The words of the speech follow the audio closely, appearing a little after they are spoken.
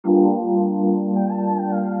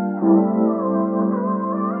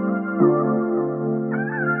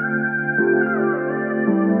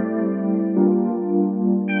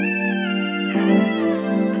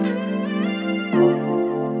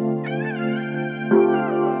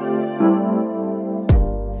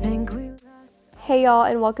Hey y'all,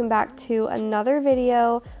 and welcome back to another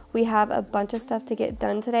video. We have a bunch of stuff to get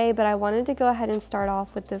done today, but I wanted to go ahead and start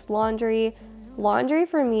off with this laundry. Laundry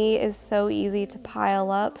for me is so easy to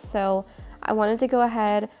pile up, so I wanted to go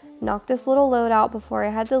ahead, knock this little load out before I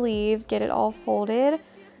had to leave, get it all folded.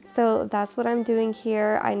 So that's what I'm doing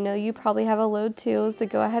here. I know you probably have a load too, so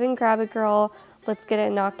go ahead and grab it, girl. Let's get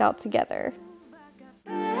it knocked out together.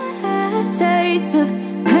 Taste of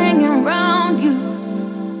hanging around you.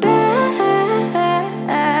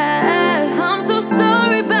 I'm so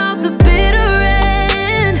sorry about the bitter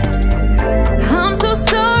end. I'm so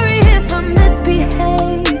sorry if I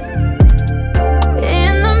misbehave.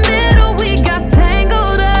 In the middle we got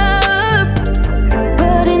tangled up,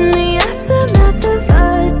 but in the aftermath of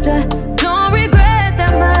us, I don't regret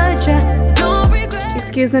that much. I don't regret.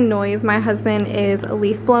 Excuse the noise, my husband is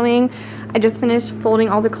leaf blowing. I just finished folding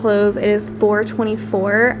all the clothes. It is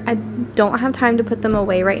 4:24. I don't have time to put them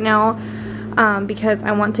away right now because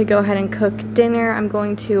I want to go ahead and cook dinner. I'm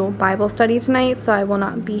going to Bible study tonight, so I will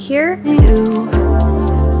not be here.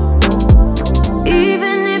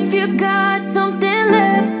 Even if you got something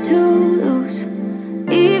left to lose,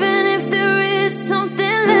 even if there is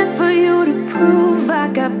something left for you to prove, I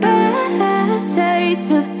got bad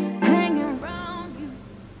taste of hanging around you.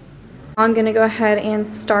 I'm gonna go ahead and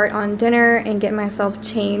start on dinner and get myself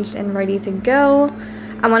changed and ready to go.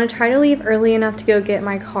 I want to try to leave early enough to go get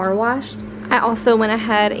my car washed. I also went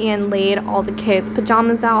ahead and laid all the kids'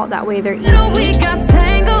 pajamas out, that way they're easy. We got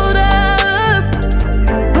tangled up,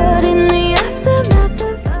 but in the aftermath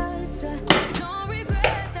of us, I don't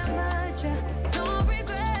regret that much. I don't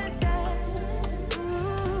regret that.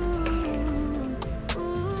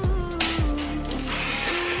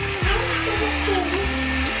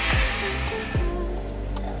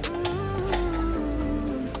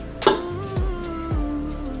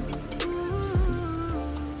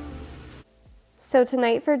 So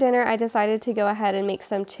tonight for dinner, I decided to go ahead and make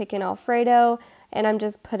some chicken Alfredo, and I'm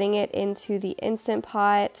just putting it into the Instant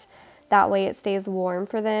Pot. That way it stays warm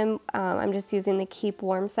for them. I'm just using the keep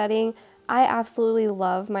warm setting. I absolutely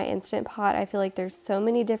love my Instant Pot. I feel like there's so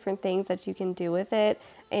many different things that you can do with it,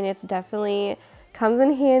 and it's definitely comes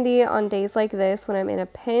in handy on days like this when I'm in a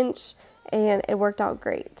pinch, and it worked out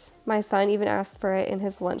great. My son even asked for it in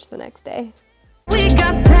his lunch the next day. We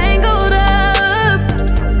got tangled up,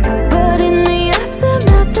 but in the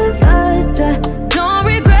aftermath of us, I don't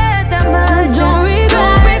regret that much. Don't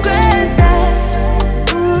regret that.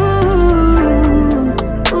 Ooh,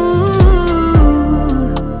 ooh,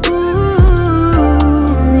 ooh.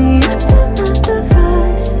 In the aftermath of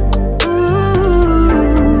us, ooh,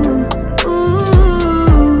 ooh,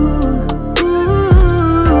 ooh.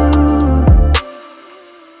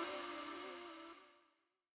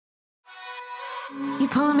 You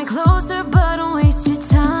pulling me closer, but don't waste your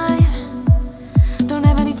time. Don't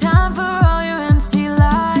have any time for all your empty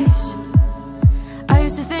lies. I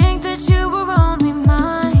used to think that you were only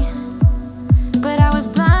mine, but I was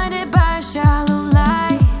blinded by a shallow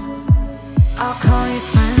light. I'll call your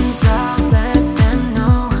friends, I'll let them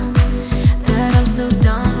know that I'm so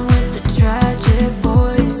done with the tragic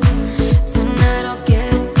boys. Tonight I'll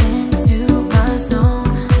get into my zone.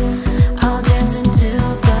 I'll dance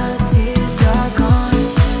until the tears are gone.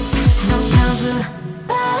 No time for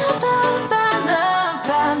bad love, bad love,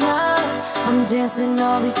 bad love. I'm dancing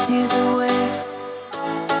all these tears away.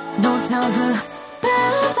 No time for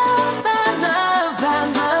bad love, bad love, bad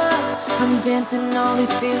love. I'm dancing all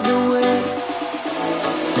these fears away.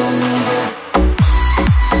 Don't need to.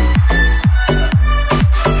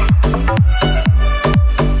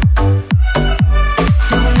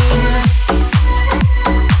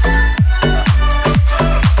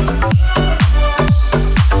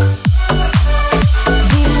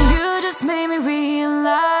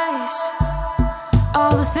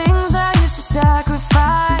 All the things I used to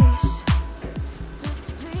sacrifice just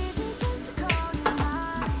to please you, just to call you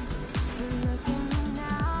mine. But look at me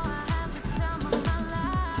now, I have the time of my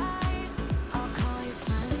life. I'll call your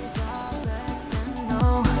friends, I'll let them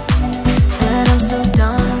know that I'm so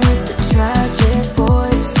done with the tragic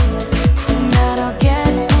boys. Tonight I'll get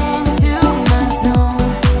into my zone.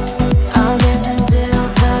 I'll dance until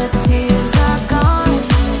the tears are gone.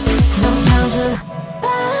 No time for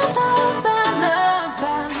bad love, bad love,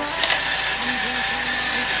 bad love.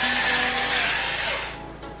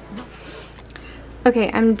 Okay,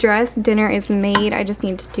 I'm dressed, dinner is made. I just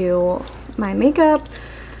need to do my makeup.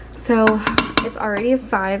 So it's already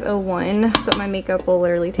 5:01, but my makeup will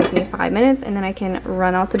literally take me 5 minutes, and then I can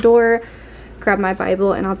run out the door, grab my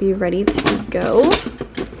Bible, and I'll be ready to go.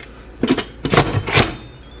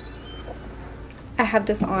 I have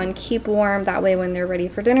this on keep warm, that way when they're ready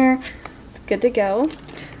for dinner, it's good to go.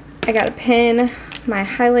 I got a pen, my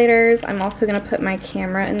highlighters. I'm also going to put my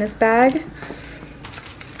camera in this bag.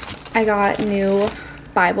 I got new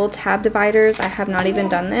Bible tab dividers. I have not even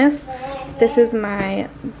done this. This is my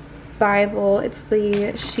Bible. It's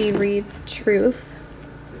the She Reads Truth.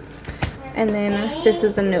 And then this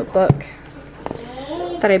is the notebook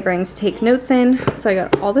that I bring to take notes in. So I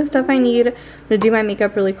got all the stuff I need. I'm gonna do my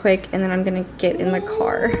makeup really quick and then I'm gonna get in the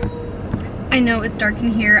car. I know it's dark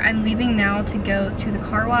in here. I'm leaving now to go to the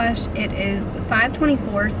car wash. It is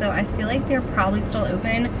 5:24, so I feel like they're probably still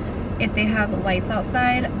open if they have lights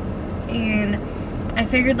outside. And I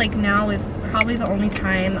figured like now is probably the only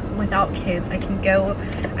time without kids I can go.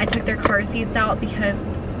 I took their car seats out because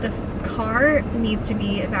the car needs to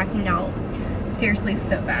be vacuumed out seriously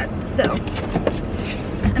so bad. So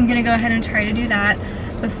I'm gonna go ahead and try to do that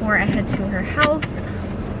before I head to her house.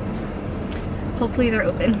 Hopefully they're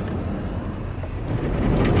open.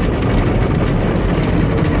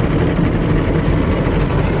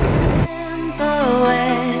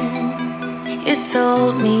 When you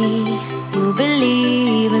told me you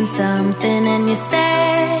believe in something and you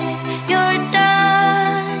said you're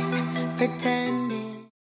done pretending.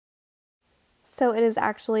 So it is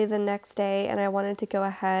actually the next day and I wanted to go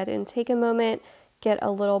ahead and take a moment, get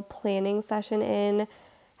a little planning session in,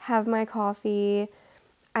 have my coffee.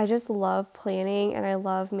 I just love planning and I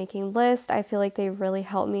love making lists. I feel like they really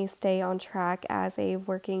help me stay on track as a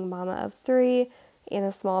working mama of 3 and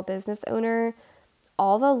a small business owner.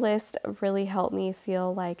 All the lists really help me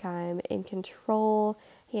feel like I'm in control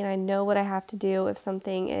and I know what I have to do. If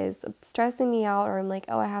something is stressing me out or I'm like,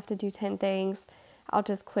 oh, I have to do 10 things, I'll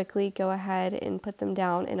just quickly go ahead and put them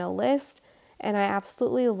down in a list. And I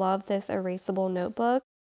absolutely love this erasable notebook.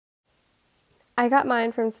 I got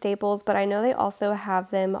mine from Staples, but I know they also have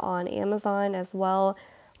them on Amazon as well.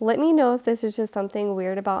 Let me know if this is just something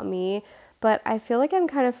weird about me, but I feel like I'm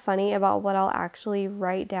kind of funny about what I'll actually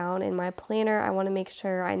write down in my planner. I want to make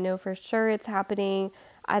sure I know for sure it's happening.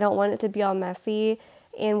 I don't want it to be all messy.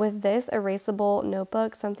 And with this erasable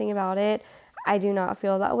notebook, something about it, I do not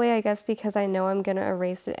feel that way, I guess because I know I'm going to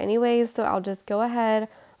erase it anyways. So I'll just go ahead,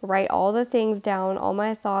 write all the things down, all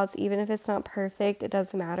my thoughts, even if it's not perfect, it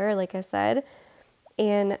doesn't matter, like I said.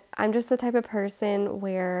 And I'm just the type of person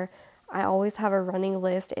where I always have a running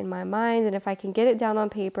list in my mind, and if I can get it down on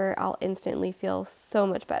paper, I'll instantly feel so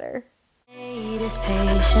much better. Is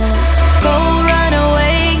patient. Go run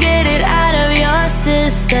away, get it out of your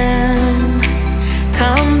system.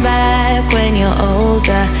 Come back when you're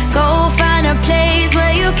older. Go find a place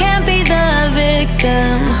where you can't be the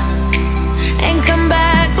victim. And come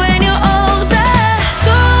back when you're older.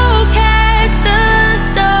 Go catch the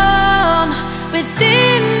storm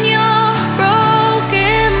within your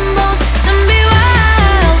broken bones. And be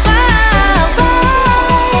wild, wild, wild,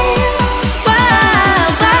 wild,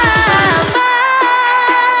 wild, wild.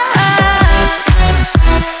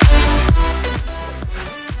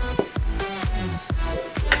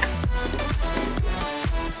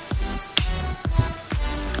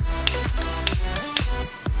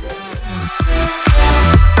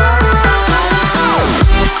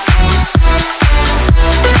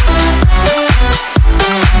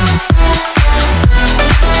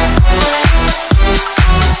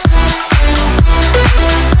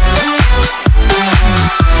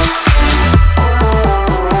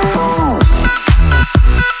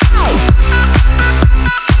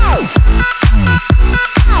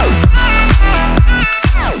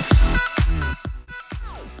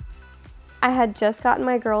 I had just gotten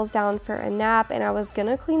my girls down for a nap and I was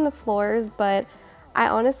gonna clean the floors, but I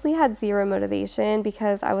honestly had zero motivation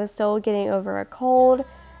because I was still getting over a cold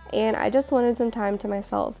and I just wanted some time to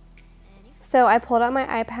myself. So I pulled out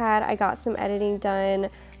my iPad, I got some editing done,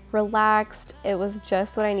 relaxed. It was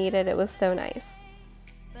just what I needed. It was so nice.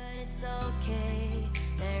 But it's okay,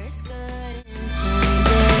 there is good in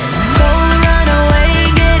changes. Go run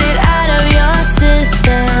away, get it out of your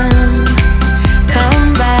system.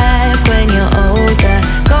 Come back when you're older.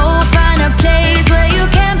 Go find a place where you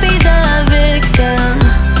can't be the victim.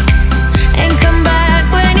 And come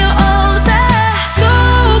back when you're older. Go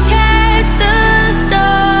catch the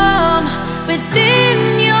storm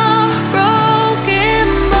within your broken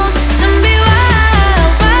bones. And be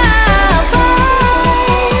wild, wild,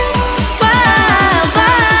 wild, wild,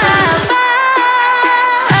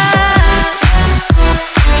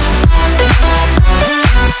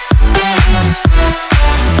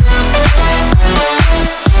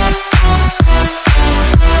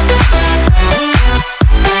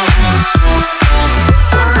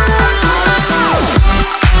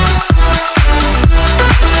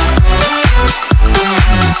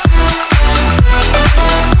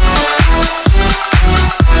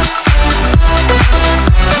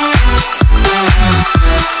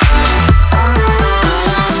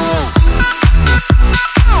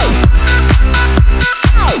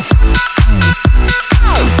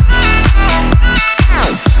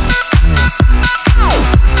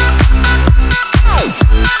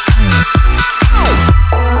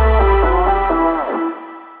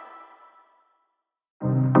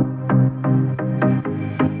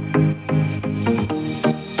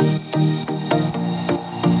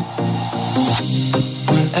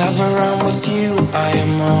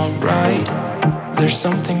 alright. There's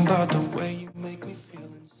something about the way you make me feel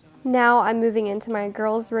inside. Now I'm moving into my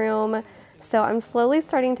girls' room. So I'm slowly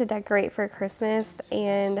starting to decorate for Christmas,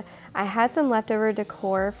 and I had some leftover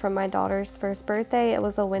decor from my daughter's first birthday. It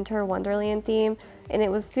was a winter wonderland theme, and it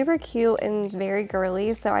was super cute and very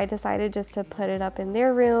girly, so I decided just to put it up in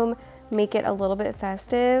their room, make it a little bit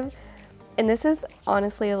festive. And this is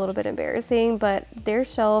honestly a little bit embarrassing, but their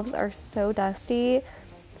shelves are so dusty,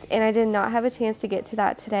 and I did not have a chance to get to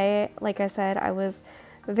that today. Like I said, I was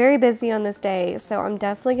very busy on this day, so I'm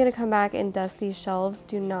definitely going to come back and dust these shelves,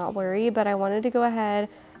 do not worry. But I wanted to go ahead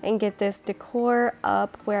and get this decor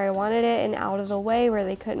up where I wanted it and out of the way where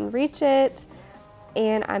they couldn't reach it.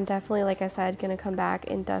 And I'm definitely, like I said, going to come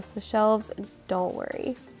back and dust the shelves, don't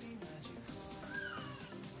worry.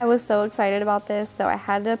 I was so excited about this, so I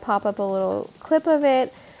had to pop up a little clip of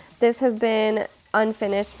it. This has been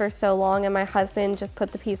unfinished for so long, and my husband just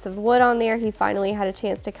put the piece of wood on there. He finally had a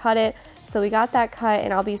chance to cut it. So we got that cut,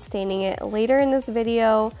 and I'll be staining it later in this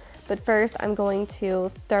video. But first, I'm going to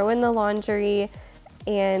throw in the laundry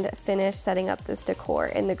and finish setting up this decor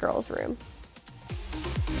in the girls' room.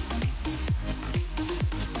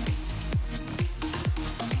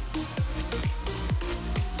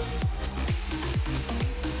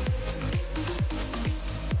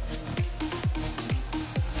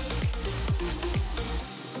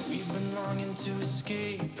 We've been longing to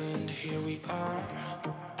escape, and here we are.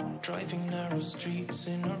 Driving narrow streets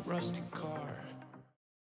in a rusty car.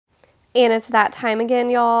 And it's that time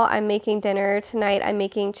again, y'all. I'm making dinner tonight. I'm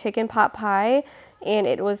making chicken pot pie, and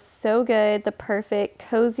it was so good. The perfect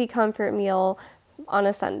cozy comfort meal on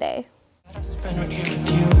a Sunday. I spent right here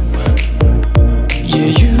with you. Yeah,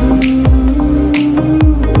 you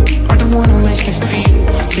are the one who makes me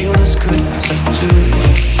feel as good as I do.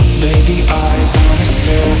 Baby, I wanna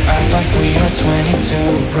still act like we are 22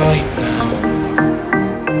 right now.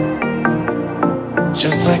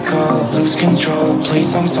 Just let go, lose control, play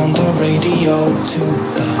songs on the radio too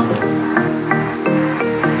loud.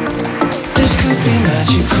 This could be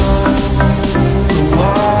magical.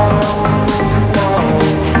 Whoa, whoa.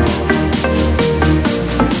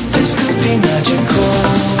 This could be magical.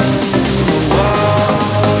 Whoa,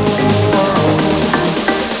 whoa.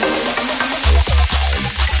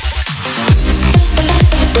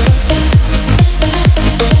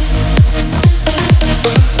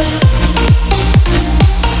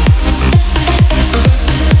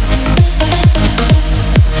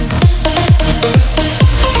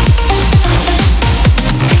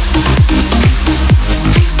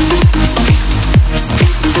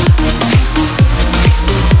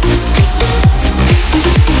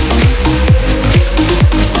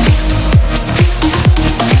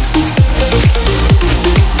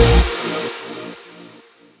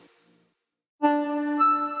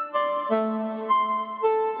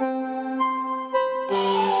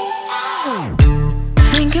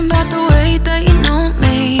 Thinking about the way that you know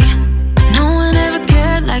me. No one ever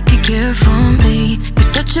cared like you care for me. You're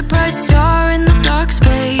such a bright star in the dark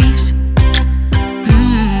space.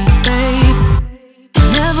 Babe, it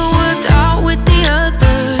never worked out with the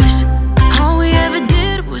others. All we ever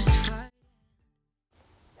did was fight.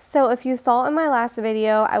 So if you saw in my last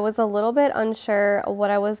video, I was a little bit unsure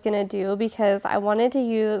what I was going to do because I wanted to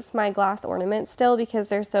use my glass ornaments still because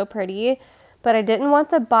they're so pretty. But I didn't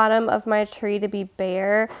want the bottom of my tree to be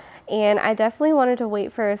bare, and I definitely wanted to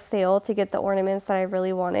wait for a sale to get the ornaments that I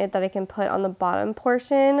really wanted that I can put on the bottom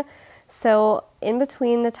portion. So in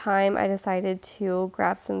between the time, I decided to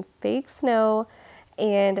grab some fake snow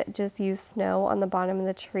and just use snow on the bottom of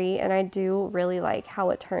the tree, and I do really like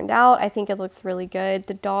how it turned out. I think it looks really good.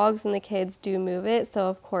 The dogs and the kids do move it, so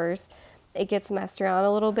of course it gets messed around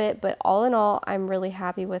a little bit, but all in all, I'm really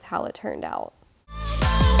happy with how it turned out.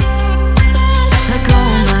 Like,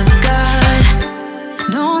 oh my God,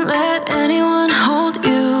 don't let anyone hold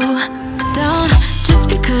you down just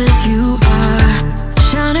because you are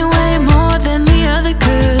shining way more than the other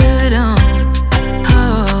could.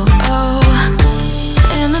 Oh, oh.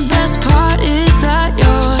 And the best part is that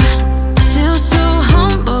you're still so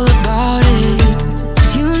humble about it.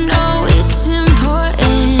 'Cause you know it's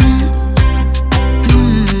important.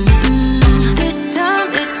 This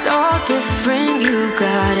time it's all different. You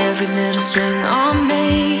got every little string on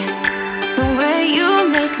me. The way you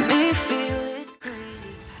make me feel is crazy.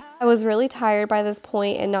 I was really tired by this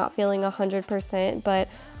point and not feeling 100%, but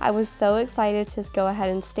I was so excited to go ahead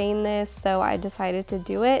and stain this, so I decided to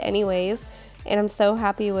do it anyways, and I'm so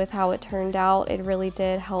happy with how it turned out. It really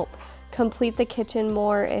did help complete the kitchen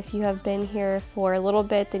more. If you have been here for a little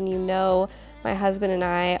bit, then you know my husband and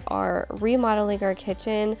I are remodeling our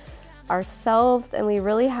kitchen ourselves, and we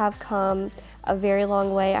really have come a very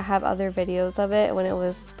long way. I have other videos of it when it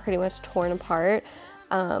was pretty much torn apart.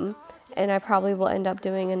 And I probably will end up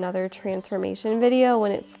doing another transformation video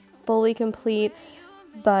when it's fully complete.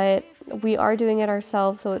 But we are doing it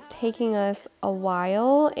ourselves, so it's taking us a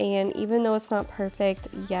while. And even though it's not perfect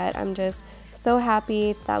yet, I'm just so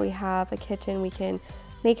happy that we have a kitchen we can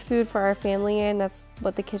make food for our family in. That's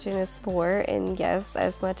what the kitchen is for. And yes,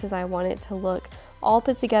 as much as I want it to look all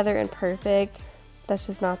put together and perfect, that's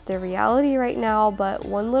just not the reality right now, but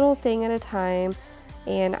one little thing at a time.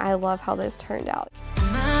 And I love how this turned out.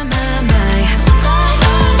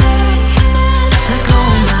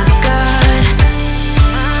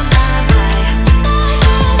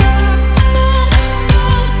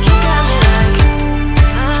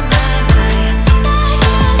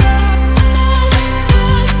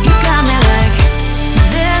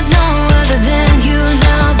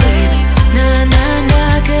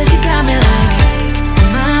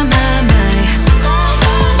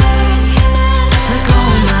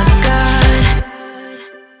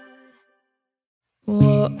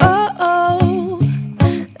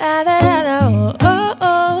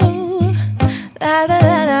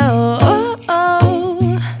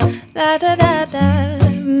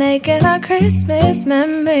 Making our Christmas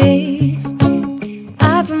memories.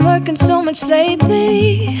 I've been working so much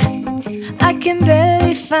lately, I can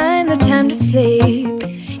barely find the time to sleep.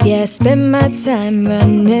 Yeah, I spend my time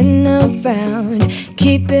running around,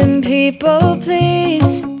 keeping people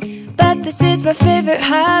pleased. But this is my favorite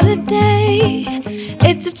holiday.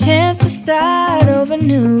 It's a chance to start over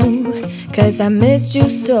new, 'cause I missed you,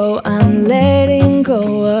 so I'm letting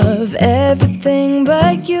go of everything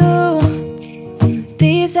but you.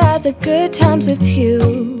 These are the good times with you.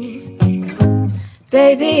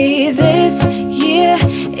 Baby, this year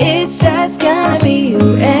it's just gonna be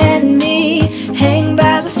you and me. Hang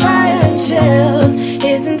by the fire and chill.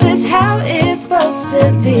 Isn't this how it's supposed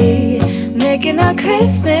to be? Making our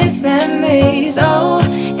Christmas memories. Oh,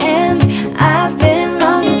 and I've been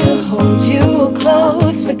longing to hold you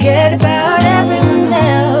close. Forget about everyone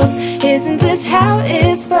else. Isn't this how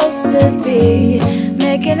it's supposed to be?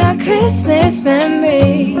 Making our Christmas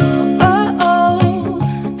memories. Oh, oh,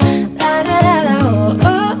 la da da da, oh,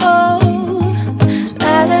 oh, oh,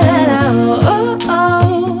 la da da da, oh, oh,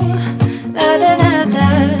 la da da da.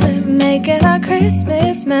 Making our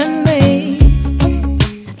Christmas memories.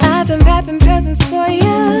 I've been wrapping presents for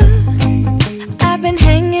you. I've been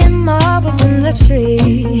hanging marbles in the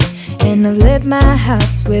tree, and I've lit my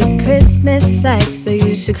house with Christmas lights. So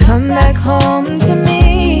you should come back home to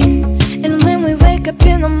me. And when we wake up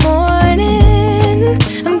in the morning,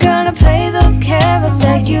 I'm gonna play those carols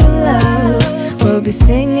that you love. We'll be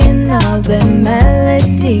singing all the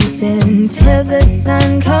melodies until the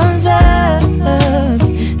sun comes up.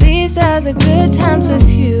 These are the good times with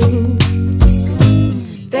you.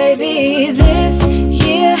 Baby, this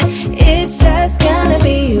year it's just gonna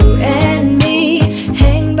be you and me.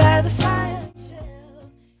 Hang by the fire.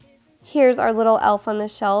 Here's our little elf on the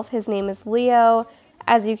shelf. His name is Leo.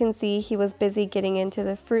 As you can see, he was busy getting into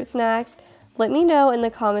the fruit snacks. Let me know in the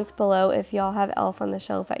comments below if y'all have elf on the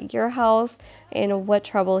shelf at your house and what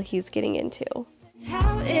trouble he's getting into.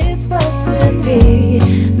 How it's supposed to be,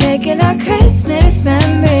 making our Christmas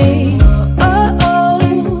memories. Oh, oh,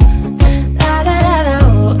 la da da da,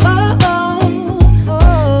 oh, oh, oh,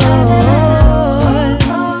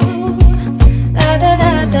 la da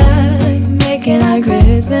da da, making our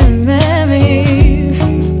Christmas memories.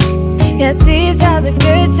 Yes, these are the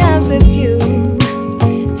good times with you.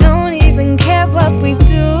 Don't even care what we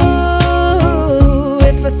do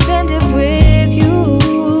if I spend it with you.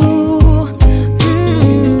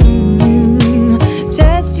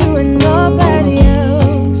 Just you and nobody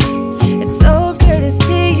else. It's so good to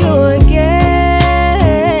see you again,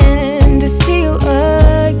 to see you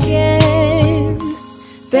again.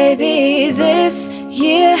 Baby, this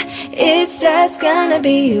year it's just gonna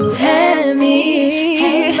be you and me.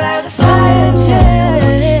 Hang by the fire and chill.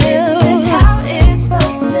 Isn't this how it's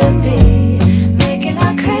supposed to be? Making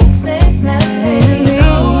our Christmas memories.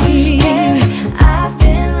 Oh, yeah. I've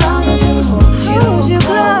been longing to hold you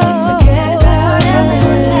close. Forget about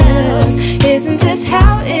everyone else. Isn't this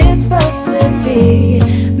how it's supposed to be?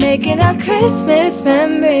 Making our Christmas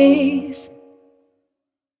memories.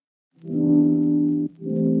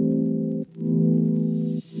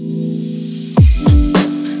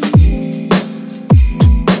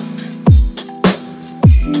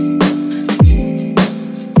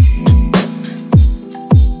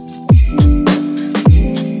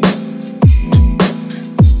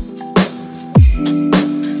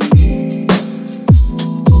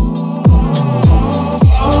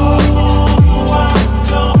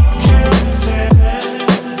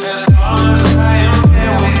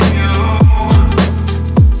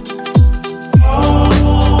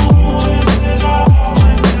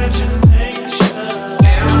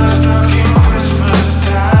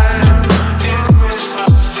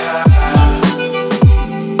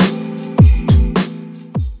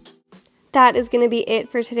 that is going to be it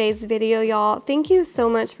for today's video, y'all. Thank you so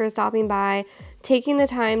much for stopping by, taking the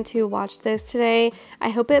time to watch this today. I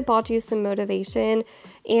hope it brought you some motivation,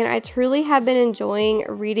 and I truly have been enjoying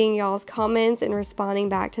reading y'all's comments and responding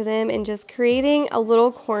back to them and just creating a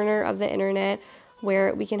little corner of the internet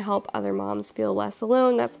where we can help other moms feel less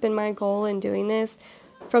alone. That's been my goal in doing this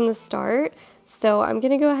from the start. So I'm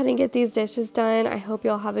going to go ahead and get these dishes done. I hope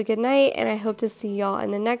y'all have a good night, and I hope to see y'all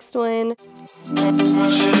in the next one.